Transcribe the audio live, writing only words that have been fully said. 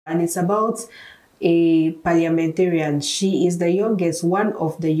and it's about a parliamentarian. She is the youngest, one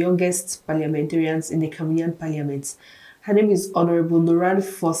of the youngest parliamentarians in the Cameroonian parliament. Her name is Honorable Noran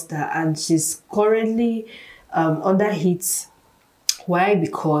Foster, and she's currently under heat. Why?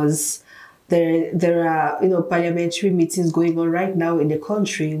 Because there are parliamentary meetings going on right now in the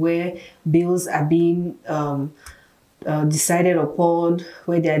country where bills are being decided upon,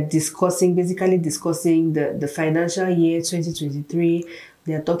 where they are basically discussing the financial year 2023.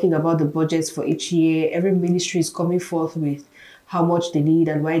 They are talking about the budgets for each year. Every ministry is coming forth with how much they need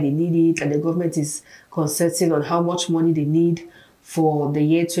and why they need it, and the government is consulting on how much money they need for the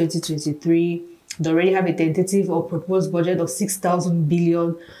year 2023. They already have a tentative or proposed budget of 6,000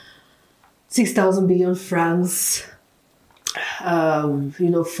 billion francs,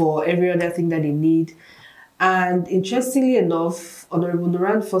 for every other thing that they need. And interestingly enough, Honorable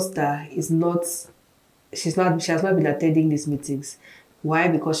Noran Foster she has not been attending these meetings. Why?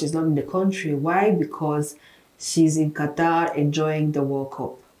 Because she's not in the country. Why? Because she's in Qatar enjoying the World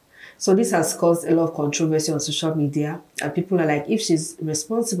Cup. So this has caused a lot of controversy on social media, and people are like, if she's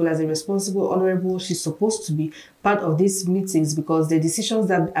responsible, as a responsible honorable, she's supposed to be part of these meetings, because the decisions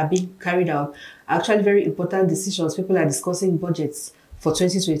that are being carried out are actually very important decisions. People are discussing budgets for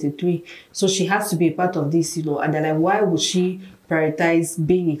 2023. So she has to be a part of this, and they're like, why would she prioritize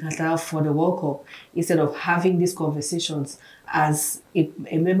being in Qatar for the World Cup instead of having these conversations as a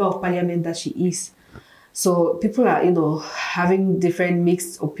member of parliament that she is? So people are, having different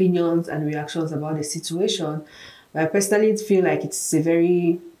mixed opinions and reactions about the situation. But I personally feel like it's a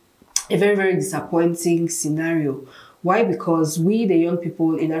very, very disappointing scenario. Why? Because we, the young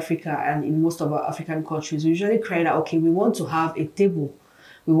people in Africa and in most of our African countries, we usually cry that, okay, we want to have a table.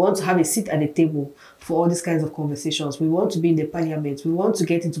 We want to have a seat at the table for all these kinds of conversations. We want to be in the parliament. We want to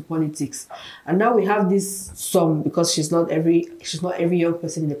get into politics. And now we have this because she's not every young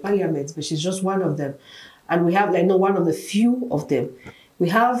person in the parliament, but she's just one of them. And we have one of the few of them. We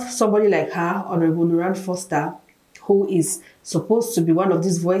have somebody like her, Honorable Noran Foster, who is supposed to be one of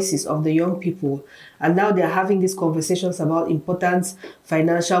these voices of the young people. And now they're having these conversations about important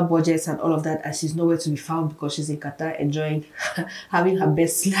financial budgets and all of that, and she's nowhere to be found because she's in Qatar enjoying, having her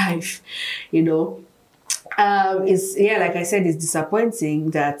best life, like I said, it's disappointing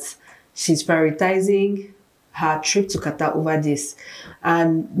that she's prioritizing her trip to Qatar over this.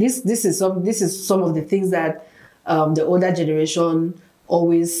 And this is some of the things that the older generation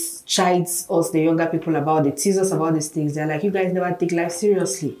always chides us, the younger people, about. They tease us about these things. They're like, you guys never take life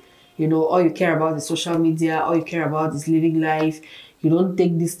seriously. All you care about is social media, all you care about is living life. You don't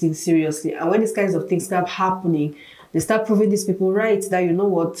take these things seriously. And when these kinds of things start happening, they start proving these people right, that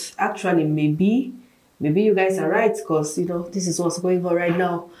what, actually maybe you guys are right, because this is what's going on right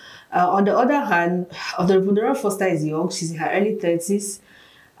now. On the other hand, Honorable Noran Foster is young. She's in her early 30s.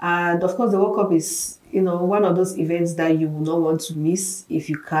 And of course, the World Cup is, one of those events that you will not want to miss if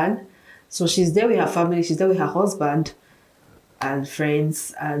you can. So she's there with her family. She's there with her husband and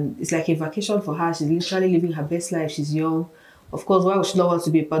friends. And it's like a vacation for her. She's literally living her best life. She's young. Of course, why would she not want to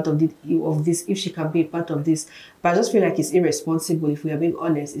be a part of this if she can be a part of this? But I just feel like it's irresponsible, if we are being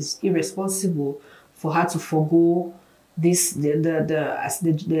honest. It's irresponsible for her to forego the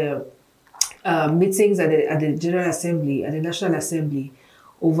meetings at the General Assembly, at the National Assembly,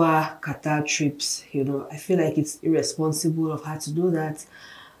 over Qatar trips. I feel like it's irresponsible of her to do that.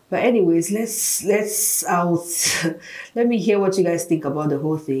 But anyways, let me hear what you guys think about the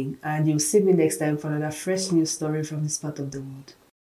whole thing, and you'll see me next time for another fresh news story from this part of the world.